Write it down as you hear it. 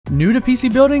New to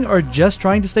PC building or just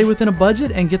trying to stay within a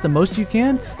budget and get the most you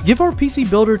can? Give our PC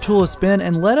Builder tool a spin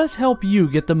and let us help you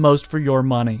get the most for your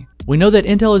money. We know that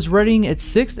Intel is readying its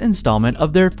 6th installment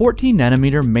of their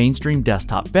 14nm mainstream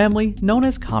desktop family known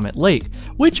as Comet Lake,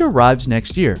 which arrives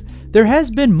next year. There has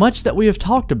been much that we have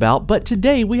talked about, but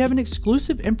today we have an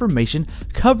exclusive information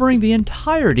covering the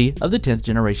entirety of the 10th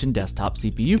generation desktop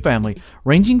CPU family,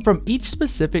 ranging from each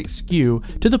specific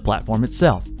SKU to the platform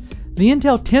itself. The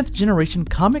Intel 10th generation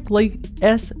Comet Lake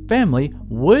S family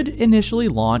would initially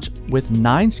launch with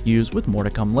 9 SKUs, with more to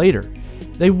come later.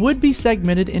 They would be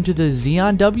segmented into the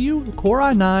Xeon W, Core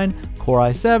i9, Core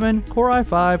i7, Core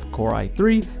i5, Core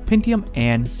i3, Pentium,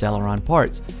 and Celeron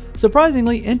parts.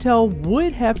 Surprisingly, Intel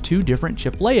would have 2 different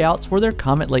chip layouts for their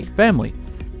Comet Lake family.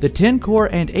 The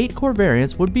 10-core and 8-core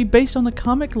variants would be based on the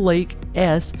Comet Lake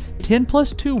S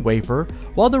 10+2 wafer,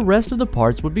 while the rest of the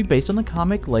parts would be based on the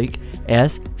Comet Lake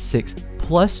S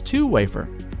 6+2 wafer.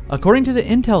 According to the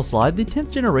Intel slide, the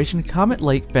 10th generation Comet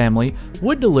Lake family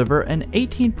would deliver an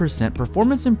 18%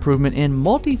 performance improvement in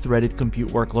multi-threaded compute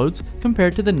workloads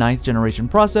compared to the 9th generation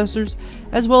processors,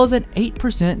 as well as an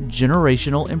 8%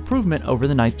 generational improvement over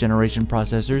the 9th generation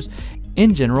processors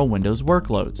in general Windows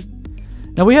workloads.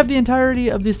 Now we have the entirety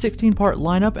of the 16-part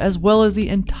lineup as well as the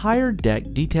entire deck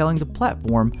detailing the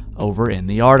platform over in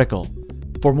the article.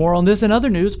 For more on this and other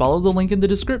news, follow the link in the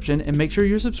description and make sure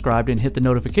you're subscribed and hit the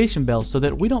notification bell so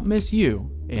that we don't miss you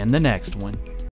in the next one.